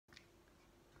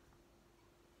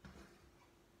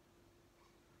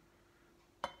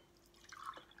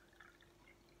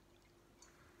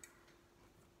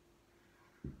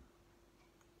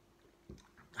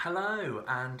Hello,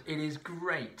 and it is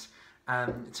great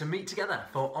to meet together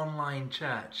for online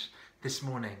church this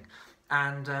morning.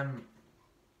 And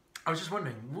I was just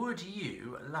wondering, would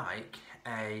you like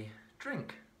a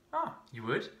drink? Oh, you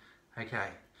would? Okay,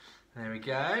 there we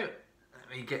go.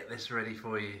 Let me get this ready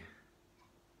for you.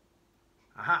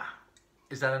 Aha!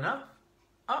 Is that enough?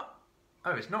 Oh,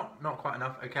 it's not quite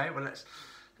enough. Okay, well let's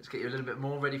get you a little bit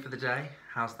more ready for the day.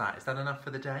 How's that? Is that enough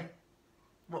for the day?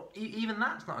 Well, even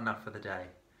that's not enough for the day.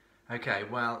 Okay,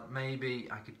 well, maybe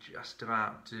I could just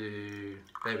about do...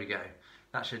 There we go.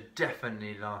 That should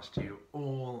definitely last you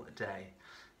all day.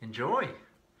 Enjoy.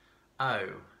 Oh,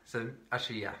 so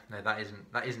actually, yeah, no, that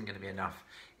isn't going to be enough,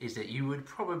 is it? You would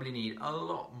probably need a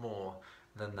lot more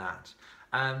than that.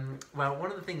 Well, one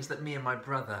of the things that me and my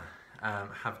brother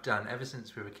have done ever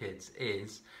since we were kids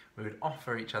is we would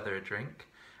offer each other a drink,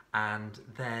 and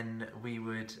then we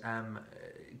would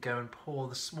go and pour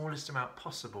the smallest amount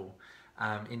possible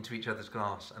into each other's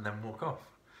glass and then walk off.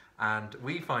 And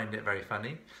we find it very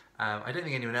funny. I don't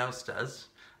think anyone else does,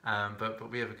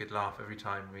 but we have a good laugh every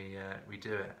time we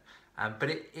do it. But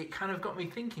it kind of got me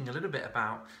thinking a little bit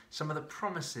about some of the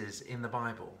promises in the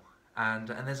Bible. And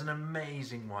there's an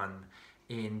amazing one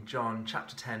in John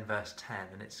chapter 10 verse 10,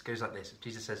 and it goes like this.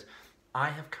 Jesus says, "I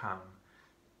have come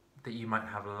that you might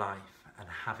have life and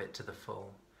have it to the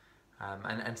full."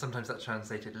 And sometimes that's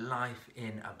translated life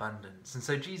in abundance. And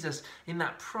so Jesus, in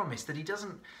that promise that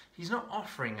he's not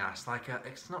offering us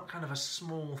it's not kind of a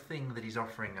small thing that he's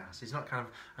offering us. He's not kind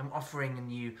of, I'm offering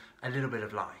you a little bit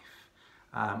of life,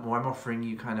 or I'm offering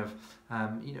you kind of,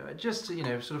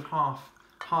 sort of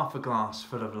half a glass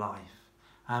full of life.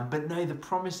 But no, the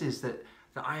promise is that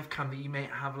I have come that you may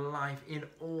have life in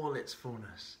all its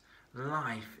fullness,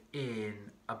 life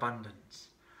in abundance.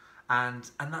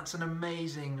 And that's an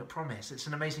amazing promise. It's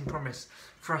an amazing promise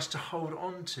for us to hold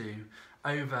on to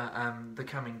over the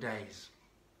coming days.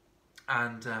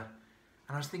 And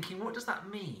I was thinking, what does that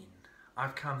mean?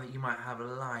 I've come that you might have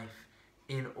life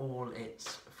in all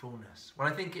its fullness. Well,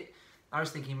 I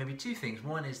was thinking maybe two things.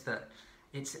 One is that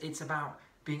it's about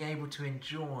being able to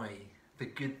enjoy the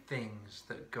good things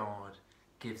that God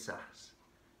gives us.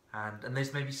 And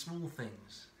those may be small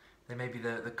things. They may be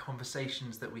the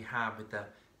conversations that we have with the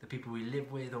people we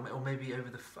live with, or maybe over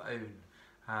the phone,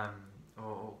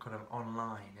 or kind of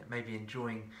online. It may be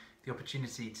enjoying the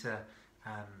opportunity to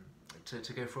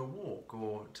go for a walk,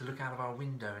 or to look out of our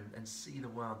window and see the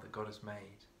world that God has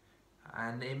made.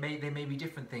 And they may be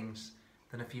different things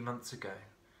than a few months ago.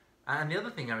 And the other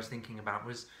thing I was thinking about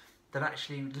was that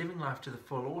actually living life to the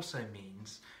full also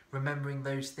means remembering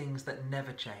those things that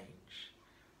never change.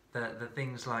 The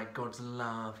things like God's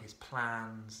love, His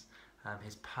plans,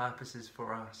 His purposes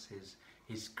for us,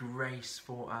 His grace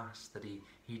for us, that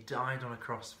He died on a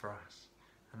cross for us,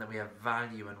 and that we have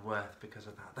value and worth because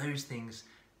of that. Those things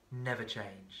never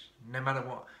change. No matter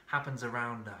what happens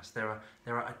around us, there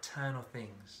are eternal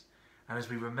things, and as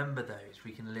we remember those,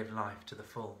 we can live life to the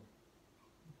full.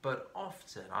 But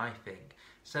often, I think,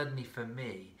 certainly for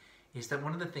me, is that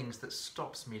one of the things that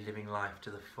stops me living life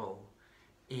to the full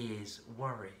is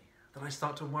worry. That I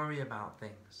start to worry about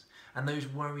things, and those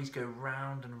worries go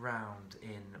round and round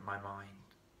in my mind.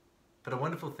 But a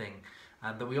wonderful thing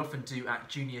that we often do at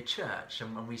junior church,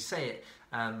 and we say it,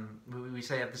 we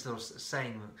have this little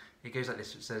saying, it goes like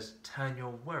this, it says, turn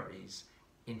your worries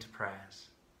into prayers.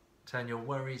 Turn your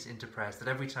worries into prayers, that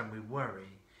every time we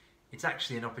worry, it's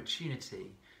actually an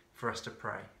opportunity for us to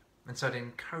pray. And so I'd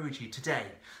encourage you today,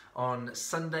 on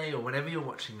Sunday or whenever you're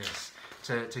watching this,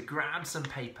 to grab some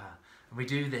paper. And we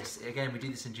do this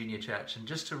in junior church, and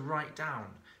just to write down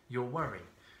your worry,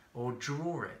 or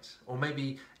draw it, or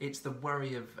maybe it's the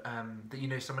worry of that you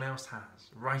know someone else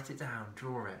has. Write it down,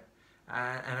 draw it,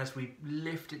 and as we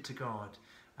lift it to God,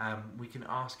 we can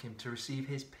ask Him to receive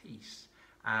His peace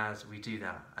as we do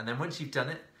that. And then once you've done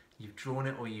it, you've drawn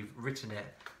it or you've written it,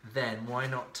 then why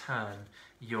not turn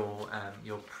your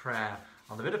prayer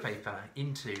on the bit of paper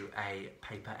into a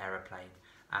paper aeroplane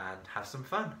and have some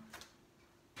fun.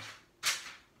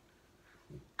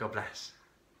 God bless.